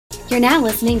You're now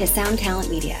listening to Sound Talent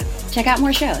Media. Check out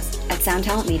more shows at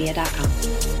soundtalentmedia.com.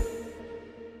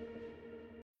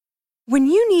 When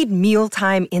you need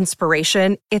mealtime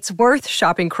inspiration, it's worth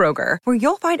shopping Kroger, where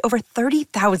you'll find over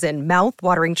 30,000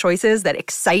 mouth-watering choices that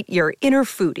excite your inner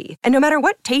foodie. And no matter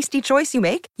what tasty choice you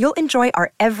make, you'll enjoy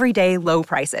our everyday low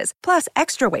prices, plus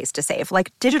extra ways to save,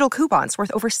 like digital coupons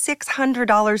worth over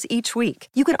 $600 each week.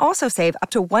 You can also save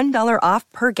up to $1 off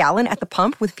per gallon at the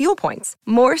pump with fuel points.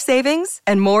 More savings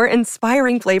and more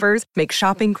inspiring flavors make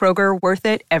shopping Kroger worth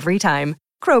it every time.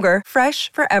 Kroger,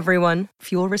 fresh for everyone.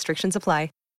 Fuel restrictions apply.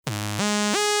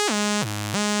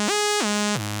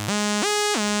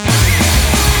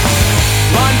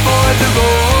 For the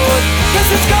road, 'cause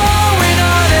it's going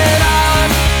on and on.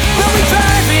 We'll be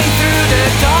driving through the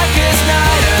darkest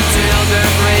night until the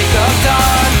break of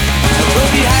dawn. And we'll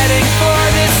be heading for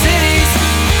the cities,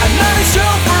 another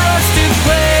show for us to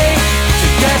play. To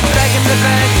get back in the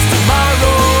band, 'cause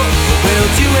tomorrow we'll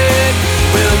do it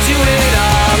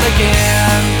all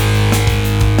again.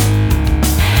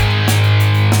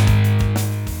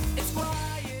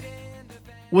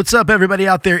 What's up, everybody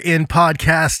out there in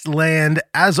podcast land?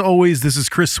 As always, this is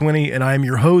Chris Swinney, and I am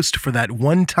your host for that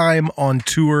One Time on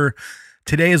Tour.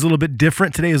 Today is a little bit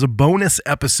different. Today is a bonus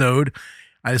episode.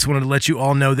 I just wanted to let you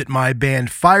all know that my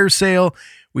band Fire Sale,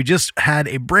 we just had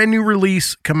a brand new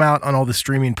release come out on all the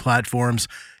streaming platforms.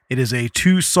 It is a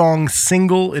 2-song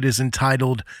single. It is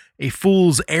entitled A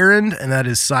Fool's Errand, and that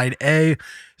is side A.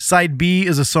 Side B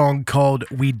is a song called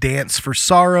We Dance for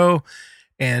Sorrow.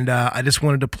 And I just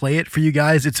wanted to play it for you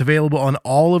guys. It's available on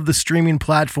all of the streaming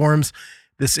platforms.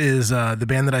 This is the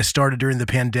band that I started during the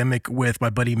pandemic with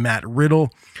my buddy Matt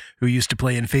Riddle, who used to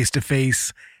play in Face to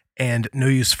Face and No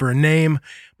Use for a Name.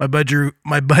 My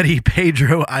buddy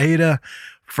Pedro Aida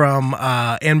from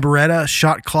and Beretta,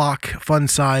 Shot Clock, Fun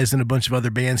Size, and a bunch of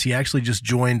other bands. He actually just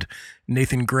joined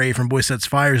Nathan Gray from Boy Sets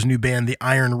Fire's new band, the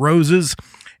Iron Roses,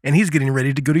 and he's getting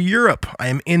ready to go to Europe. I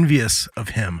am envious of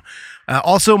him.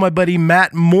 Also, my buddy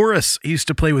Matt Morris, he used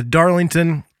to play with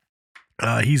Darlington.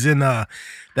 He's in that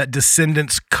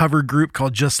Descendants cover group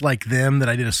called Just Like Them that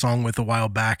I did a song with a while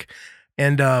back.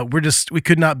 And we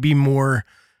could not be more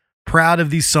proud of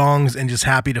these songs and just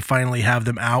happy to finally have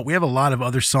them out. We have a lot of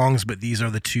other songs, but these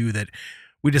are the two that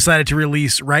we decided to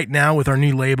release right now with our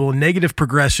new label, Negative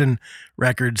Progression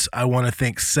Records. I want to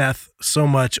thank Seth so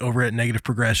much over at Negative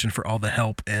Progression for all the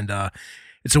help. And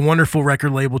it's a wonderful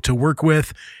record label to work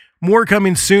with. More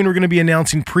coming soon. We're going to be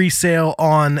announcing pre-sale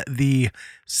on the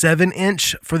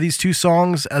 7-inch for these two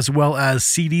songs, as well as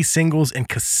CD singles and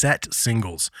cassette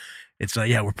singles. It's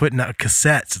we're putting out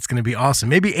cassettes. It's going to be awesome.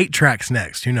 Maybe 8 tracks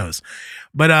next. Who knows?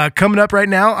 But coming up right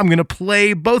now, I'm going to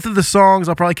play both of the songs.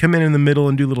 I'll probably come in the middle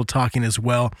and do a little talking as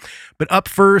well. But up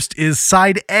first is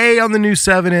side A on the new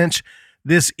 7-inch.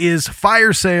 This is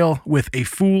Fire Sale with A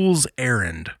Fool's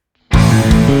Errand.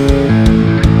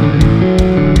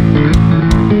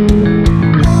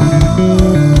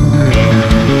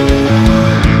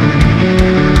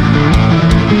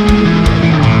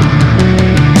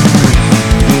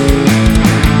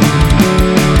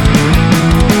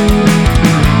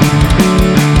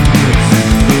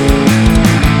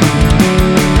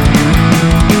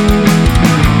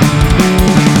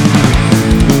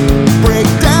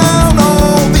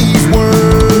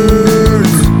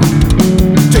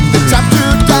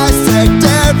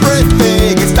 Every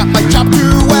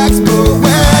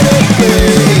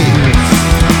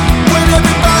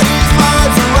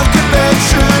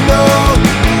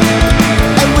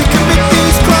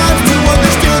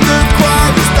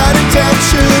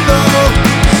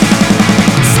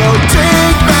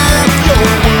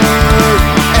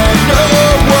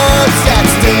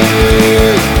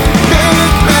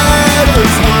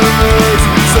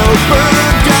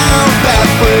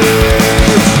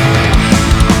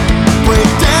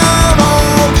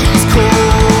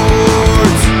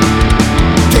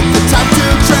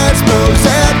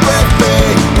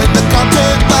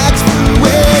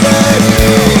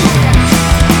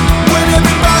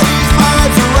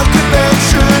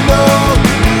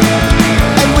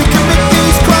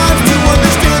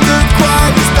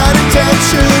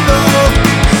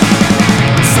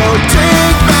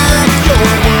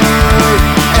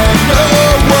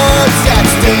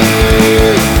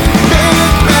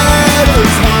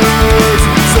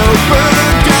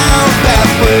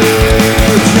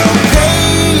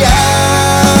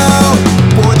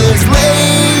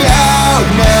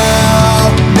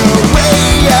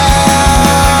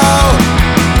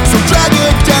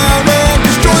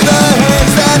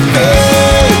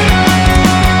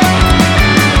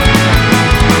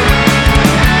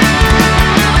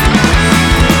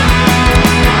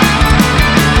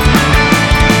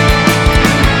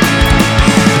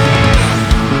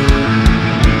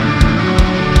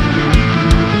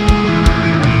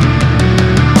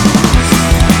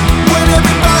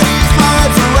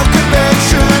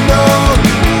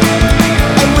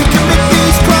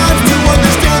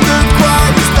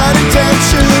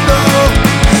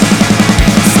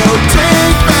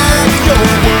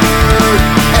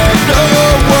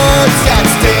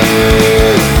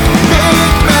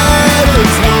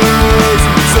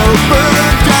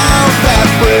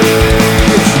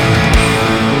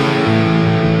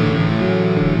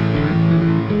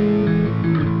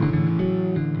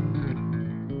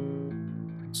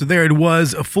So there it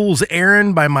was, A Fool's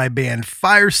Errand by my band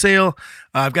Fire Sale.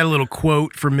 I've got a little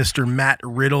quote from Mr. Matt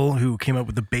Riddle, who came up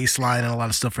with the bass line and a lot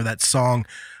of stuff for that song.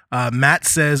 Matt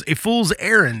says, A Fool's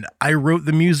Errand. I wrote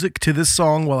the music to this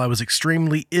song while I was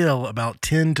extremely ill about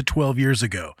 10 to 12 years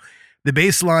ago. The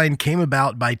bass line came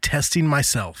about by testing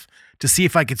myself to see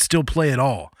if I could still play at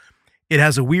all. It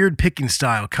has a weird picking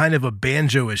style, kind of a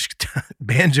banjo-ish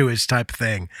type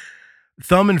thing.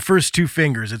 Thumb and first two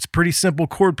fingers. It's pretty simple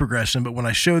chord progression, but when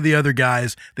I show the other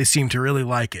guys, they seem to really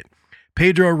like it.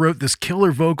 Pedro wrote this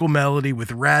killer vocal melody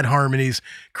with rad harmonies.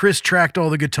 Chris tracked all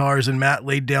the guitars, and Matt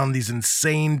laid down these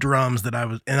insane drums that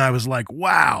I was like,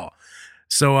 wow.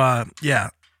 So yeah,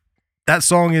 that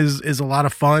song is a lot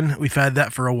of fun. We've had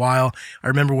that for a while. I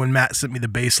remember when Matt sent me the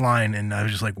bass line, and I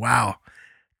was just like, wow,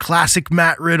 classic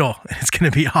Matt Riddle. It's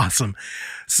going to be awesome.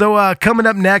 So coming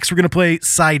up next, we're going to play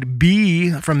side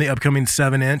B from the upcoming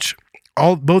 7-inch.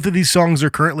 Both of these songs are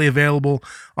currently available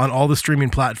on all the streaming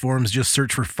platforms. Just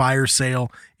search for Fire Sale.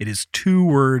 It is 2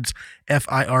 words,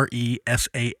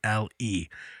 Firesale.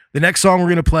 The next song we're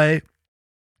going to play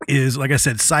is, like I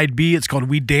said, side B. It's called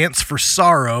We Dance for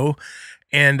Sorrow.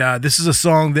 And this is a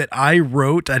song that I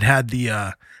wrote. I'd had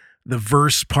the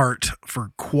verse part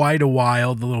for quite a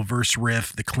while, the little verse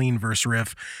riff, the clean verse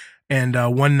riff. And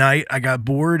one night I got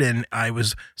bored and I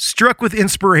was struck with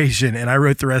inspiration, and I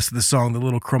wrote the rest of the song, the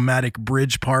little chromatic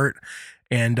bridge part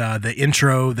and the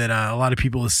intro that a lot of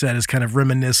people have said is kind of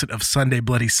reminiscent of Sunday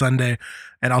Bloody Sunday.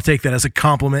 And I'll take that as a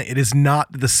compliment. It is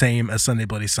not the same as Sunday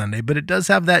Bloody Sunday, but it does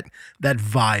have that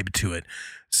vibe to it.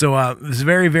 So I was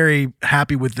very, very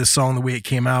happy with this song, the way it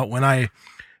came out. When I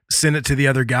sent it to the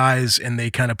other guys and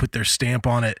they kind of put their stamp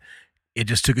on it, it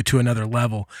just took it to another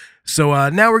level. So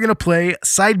now we're going to play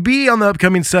side B on the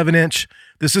upcoming 7-inch.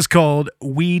 This is called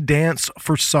We Dance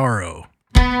for Sorrow.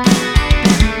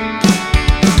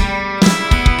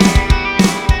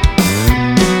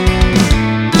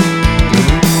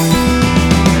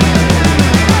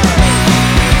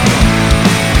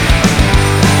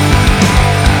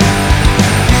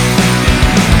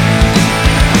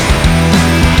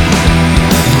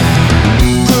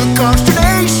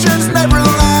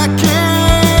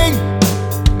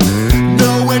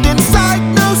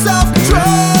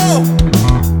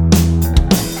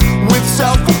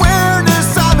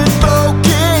 Self-awareness, I'm in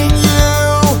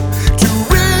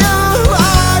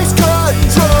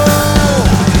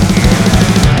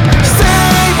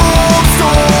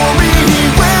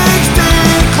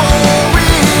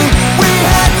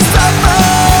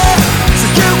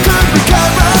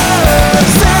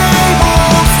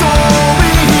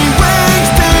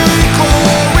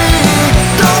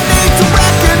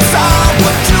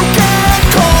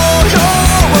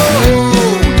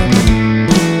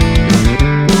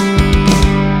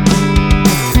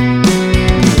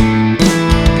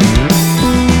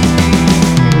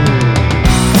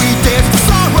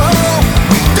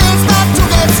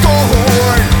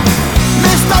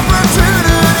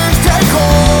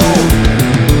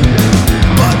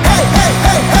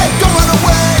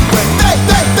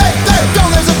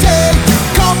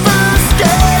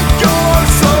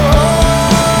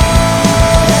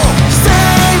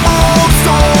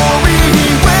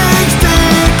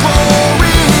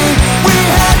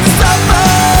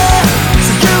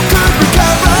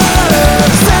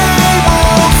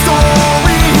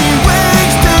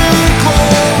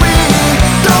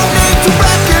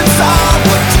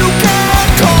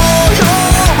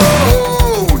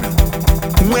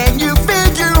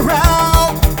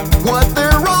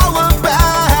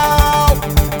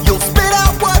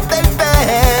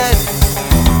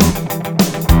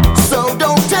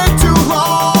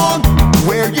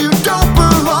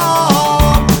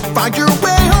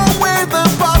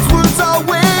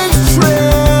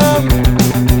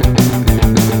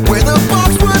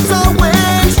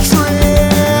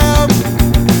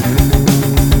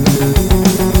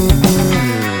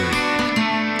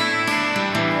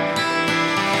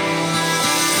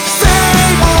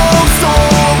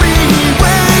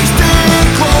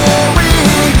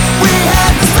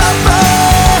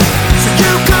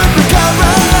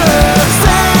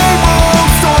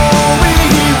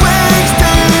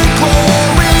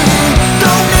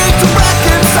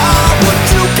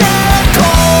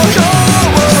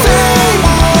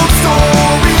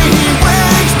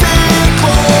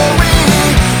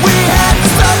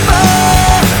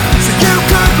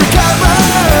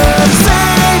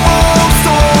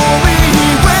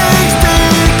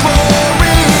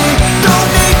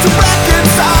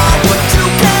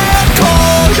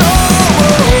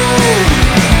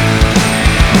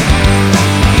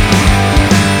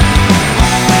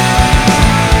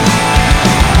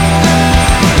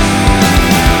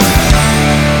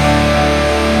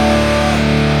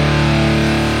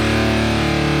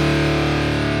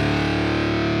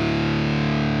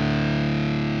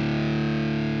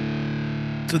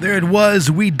So there it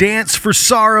was, We Dance for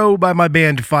Sorrow by my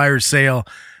band Fire Sale.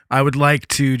 I would like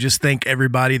to just thank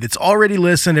everybody that's already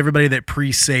listened, everybody that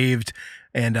pre-saved,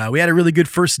 and we had a really good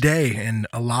first day, and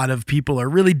a lot of people are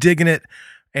really digging it,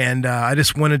 and I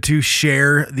just wanted to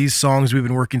share these songs we've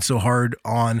been working so hard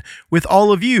on with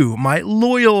all of you, my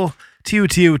loyal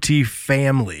TOTOT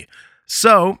family.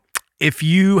 So if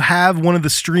you have one of the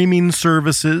streaming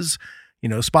services,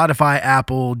 Spotify,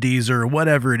 Apple, Deezer,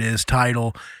 whatever it is,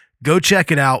 Tidal, go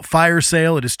check it out. Fire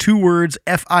Sale. It is 2 words,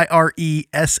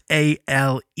 FIRESALE.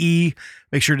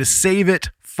 Make sure to save it.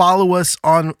 Follow us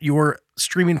on your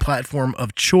streaming platform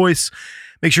of choice.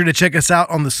 Make sure to check us out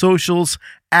on the socials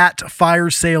at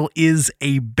Fire Sale is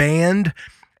a band.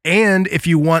 And if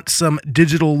you want some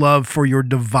digital love for your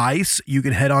device, you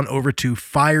can head on over to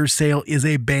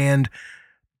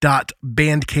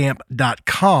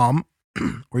firesalesisaband.bandcamp.com,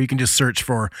 or you can just search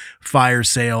for Fire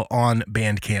Sale on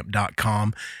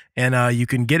bandcamp.com. And you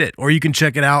can get it, or you can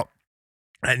check it out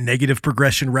at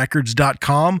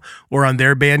negativeprogressionrecords.com or on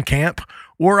their Bandcamp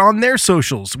or on their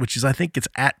socials, which is, I think it's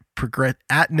at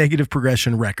Negative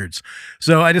Progression Records.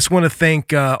 So I just want to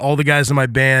thank all the guys in my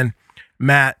band,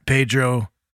 Matt, Pedro,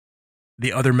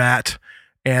 the other Matt,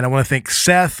 and I want to thank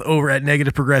Seth over at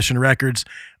Negative Progression Records.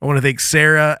 I want to thank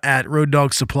Sarah at Road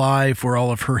Dog Supply for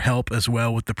all of her help as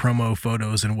well with the promo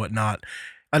photos and whatnot.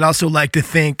 I'd also like to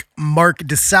thank Mark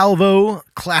DeSalvo,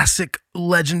 classic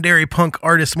legendary punk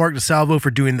artist Mark DeSalvo, for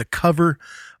doing the cover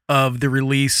of the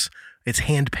release. It's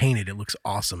hand painted. It looks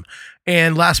awesome.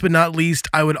 And last but not least,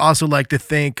 I would also like to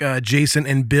thank Jason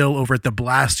and Bill over at the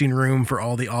Blasting Room for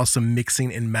all the awesome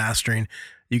mixing and mastering.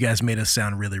 You guys made us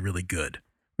sound really, really good.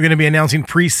 We're going to be announcing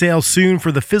pre-sale soon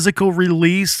for the physical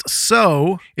release.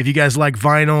 So if you guys like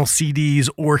vinyl, CDs,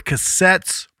 or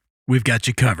cassettes, we've got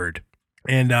you covered.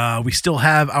 And we still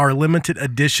have our limited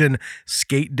edition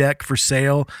skate deck for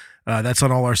sale. That's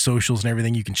on all our socials and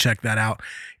everything. You can check that out.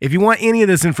 If you want any of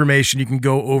this information, you can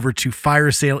go over to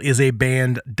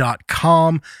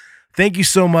firesalesisaband.com. Thank you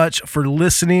so much for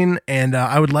listening, and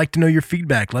I would like to know your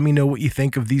feedback. Let me know what you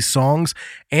think of these songs,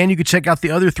 and you can check out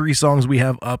the other 3 songs we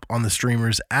have up on the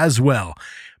streamers as well.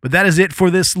 But that is it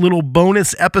for this little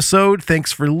bonus episode.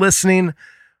 Thanks for listening.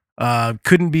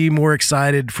 Couldn't be more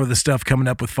excited for the stuff coming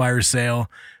up with Fire Sale.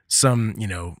 Some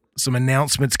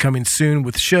announcements coming soon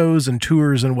with shows and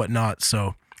tours and whatnot.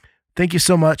 So thank you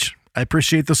so much. I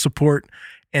appreciate the support,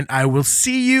 and I will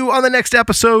see you on the next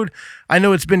episode. I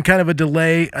know it's been kind of a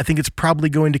delay. I think it's probably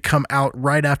going to come out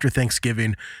right after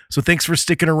Thanksgiving. So thanks for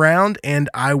sticking around, and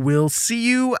I will see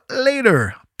you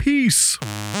later. Peace.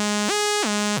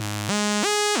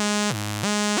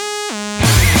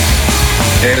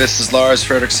 Hey, this is Lars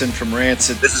Fredrickson from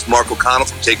Rancid. This is Mark O'Connell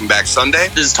from Taking Back Sunday.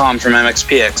 This is Tom from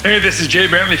MXPX. Hey, this is Jay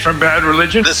Bentley from Bad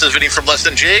Religion. This is Vinny from Less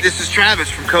Than Jake. This is Travis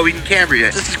from Coheed and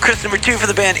Cambria. This is Chris number 2 for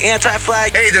the band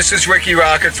Anti-Flag. Hey, this is Ricky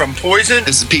Rocket from Poison.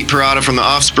 This is Pete Parada from The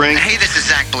Offspring. Hey, this is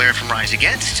Zach Blair from Rise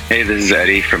Against. Hey, this is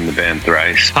Eddie from the band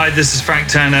Thrice. Hi, this is Frank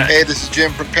Turner. Hey, this is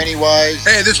Jim from Pennywise.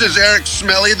 Hey, this is Eric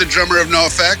Smelly, the drummer of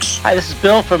NoFX. Hi, this is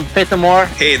Bill from Faith No More.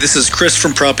 Hey, this is Chris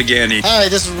from Propaganda. Hi,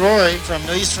 this is Rory from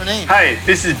No Use for Name. Hi,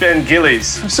 this is Ben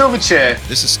Gillies from Silverchair.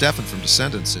 This is Stefan from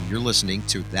Descendants, and you're listening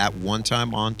to That One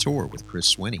Time on Tour with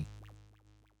Chris Swinney.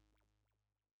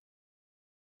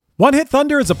 One Hit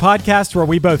Thunder is a podcast where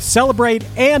we both celebrate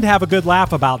and have a good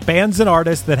laugh about bands and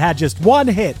artists that had just one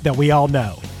hit that we all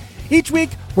know. Each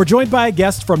week, we're joined by a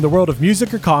guest from the world of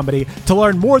music or comedy to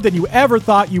learn more than you ever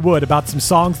thought you would about some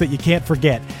songs that you can't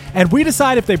forget. And we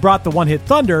decide if they brought the One Hit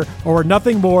Thunder or were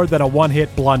nothing more than a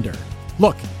one-hit blunder.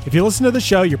 Look, if you listen to the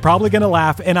show, you're probably going to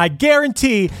laugh, and I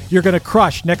guarantee you're going to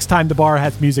crush next time the bar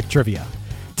has music trivia.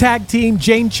 Tag Team,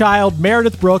 Jane Child,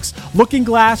 Meredith Brooks, Looking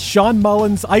Glass, Sean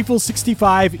Mullins, Eiffel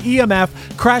 65,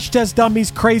 EMF, Crash Test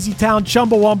Dummies, Crazy Town,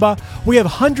 Chumbawamba. We have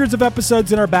hundreds of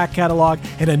episodes in our back catalog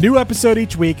and a new episode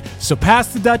each week, so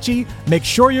pass the Dutchie, make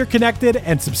sure you're connected,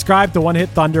 and subscribe to One Hit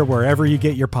Thunder wherever you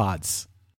get your pods.